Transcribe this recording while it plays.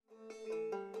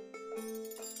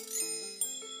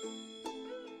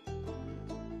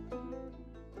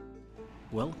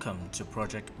Welcome to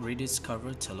Project Rediscover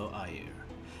Telok Air,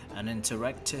 an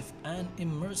interactive and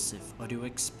immersive audio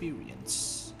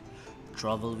experience.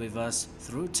 Travel with us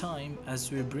through time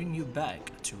as we bring you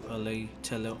back to early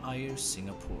Telok Air,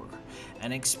 Singapore,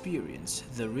 and experience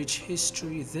the rich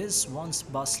history this once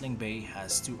bustling bay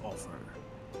has to offer.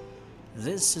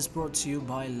 This is brought to you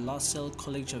by LaSalle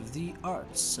College of the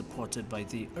Arts, supported by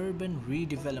the Urban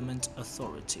Redevelopment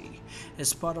Authority,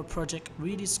 as part of Project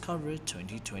Rediscover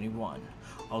 2021,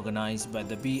 organized by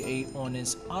the BA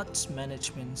Honours Arts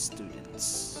Management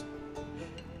students.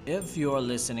 If you are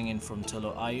listening in from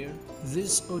Telok Air,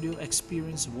 this audio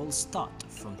experience will start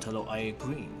from Telok Air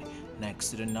Green,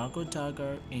 next to the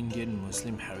Nagodagar Indian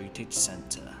Muslim Heritage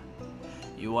Centre.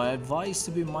 You are advised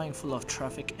to be mindful of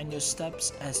traffic and your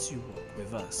steps as you walk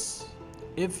with us.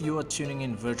 If you are tuning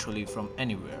in virtually from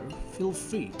anywhere, feel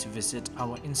free to visit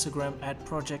our Instagram at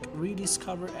Project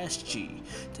Rediscover SG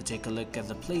to take a look at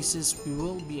the places we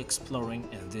will be exploring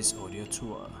in this audio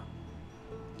tour.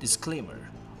 Disclaimer: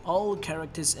 all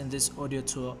characters in this audio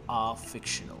tour are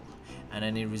fictional, and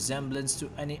any resemblance to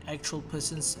any actual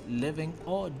persons living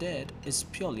or dead is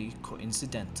purely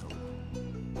coincidental.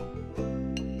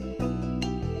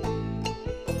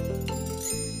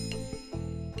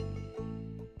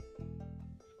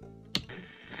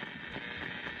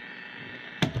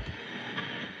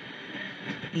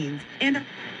 And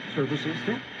Services?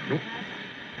 No. Nope.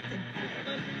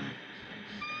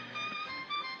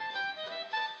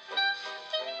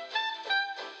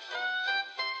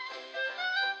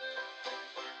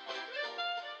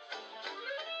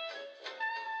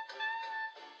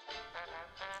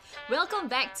 Welcome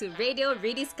back to Radio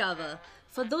Rediscover.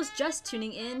 For those just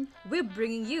tuning in, we're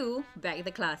bringing you back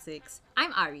the classics.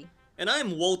 I'm Ari. And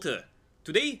I'm Walter.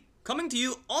 Today, coming to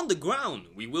you on the ground,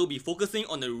 we will be focusing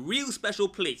on a real special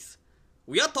place.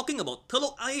 We are talking about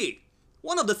Telok Air,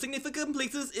 one of the significant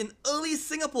places in early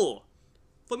Singapore.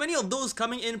 For many of those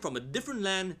coming in from a different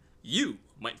land, you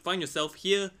might find yourself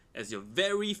here as your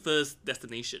very first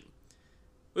destination.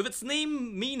 With its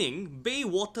name meaning bay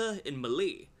water in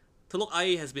Malay, Telok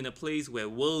Air has been a place where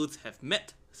worlds have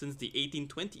met since the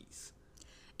 1820s.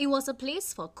 It was a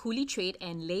place for coolie trade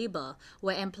and labour,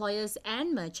 where employers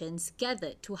and merchants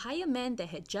gathered to hire men that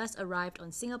had just arrived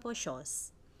on Singapore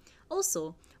shores.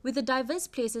 Also, with the diverse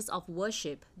places of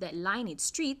worship that line its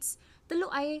streets,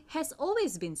 Telok Air has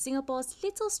always been Singapore's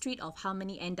little street of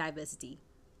harmony and diversity.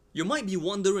 You might be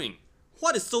wondering,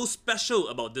 what is so special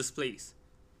about this place?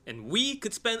 And we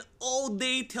could spend all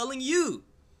day telling you.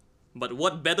 But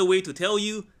what better way to tell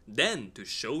you than to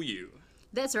show you?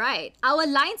 That's right, our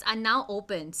lines are now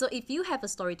open, so if you have a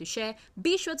story to share,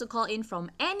 be sure to call in from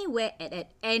anywhere and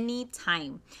at any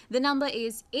time. The number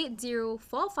is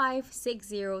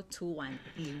 80456021.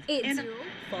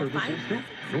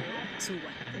 80456021.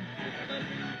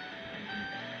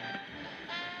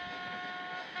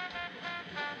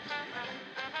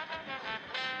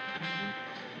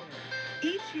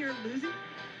 each year losing